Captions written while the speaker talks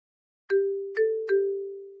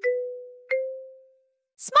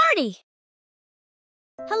Smartie!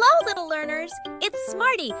 Hello, little learners! It's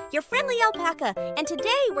Smartie, your friendly alpaca, and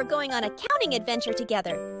today we're going on a counting adventure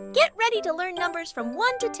together. Get ready to learn numbers from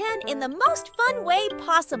 1 to 10 in the most fun way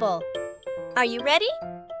possible. Are you ready?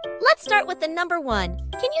 Let's start with the number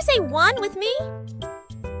 1. Can you say 1 with me?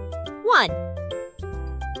 1.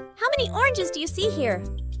 How many oranges do you see here?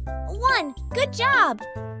 1. Good job!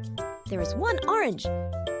 There is 1 orange.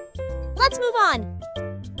 Let's move on.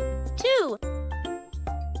 2.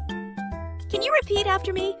 Can you repeat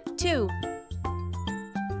after me? 2.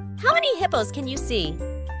 How many hippos can you see?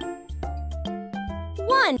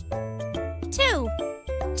 1. 2. 2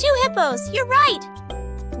 hippos, you're right!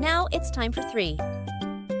 Now it's time for 3.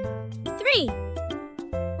 3.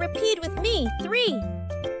 Repeat with me, 3.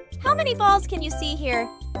 How many balls can you see here?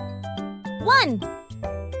 1.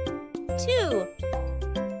 2.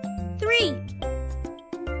 3.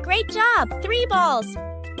 Great job, 3 balls.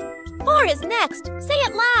 4 is next, say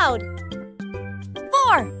it loud.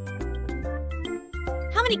 4.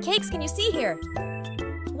 How many cakes can you see here?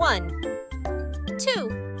 1, 2,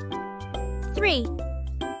 3,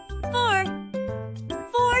 4.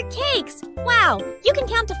 4 cakes! Wow, you can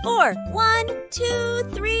count to 4. 1, 2,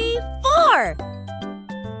 3, 4.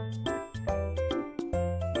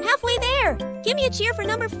 Halfway there. Give me a cheer for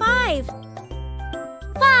number 5.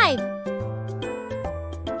 5.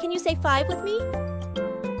 Can you say 5 with me?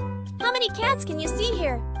 How many cats can you see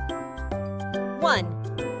here? 1,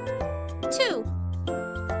 2,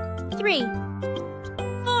 3,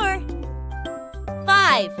 4,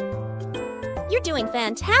 5. You're doing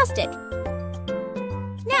fantastic.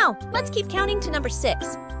 Now, let's keep counting to number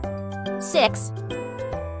 6. 6.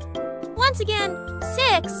 Once again,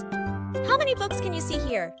 6. How many books can you see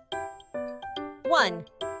here? 1,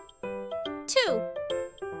 2,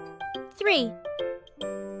 3,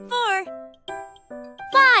 4,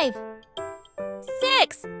 5,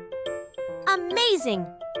 6. Amazing!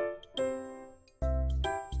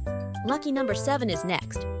 Lucky number 7 is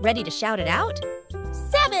next. Ready to shout it out?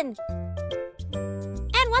 7!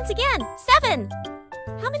 And once again, 7!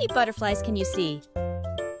 How many butterflies can you see?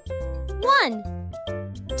 1,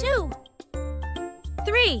 2,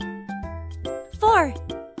 3, 4,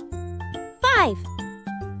 5,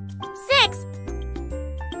 6,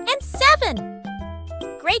 and 7!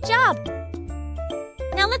 Great job!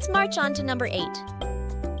 Now let's march on to number 8.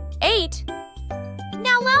 8.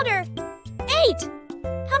 Now louder. 8.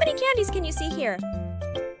 How many candies can you see here?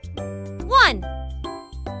 1,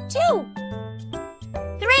 2,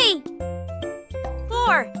 3,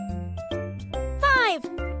 4, 5,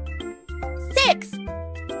 6,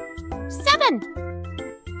 7,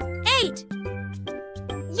 8.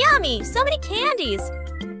 Yummy! So many candies!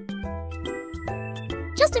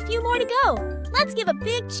 Just a few more to go. Let's give a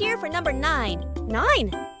big cheer for number 9.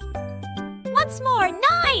 9. Once more,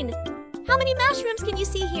 9! How many mushrooms can you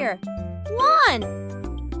see here? 1,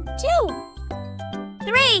 2,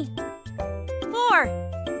 3, 4,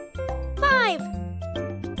 5,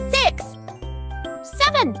 6,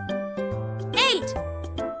 7, 8,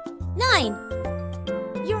 9.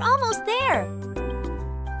 You're almost there.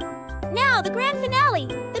 Now the grand finale,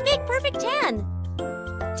 the big perfect 10.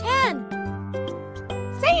 10.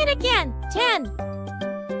 Say it again, 10.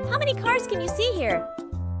 How many cars can you see here?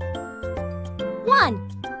 1,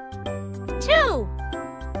 2,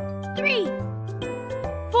 3,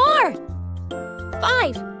 4,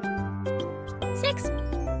 5, 6,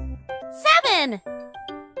 7,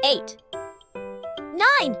 8,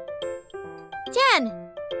 9, 10.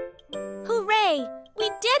 Hooray! We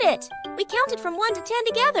did it! We counted from 1 to 10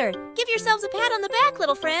 together. Give yourselves a pat on the back,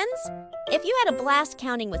 little friends. If you had a blast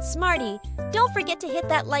counting with Smartie, don't forget to hit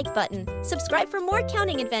that like button, subscribe for more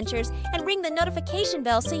counting adventures, and ring the notification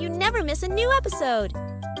bell so you never miss a new episode.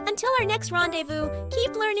 Until our next rendezvous,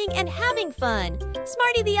 keep learning and having fun.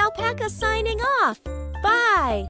 Smartie the Alpaca signing off. Bye!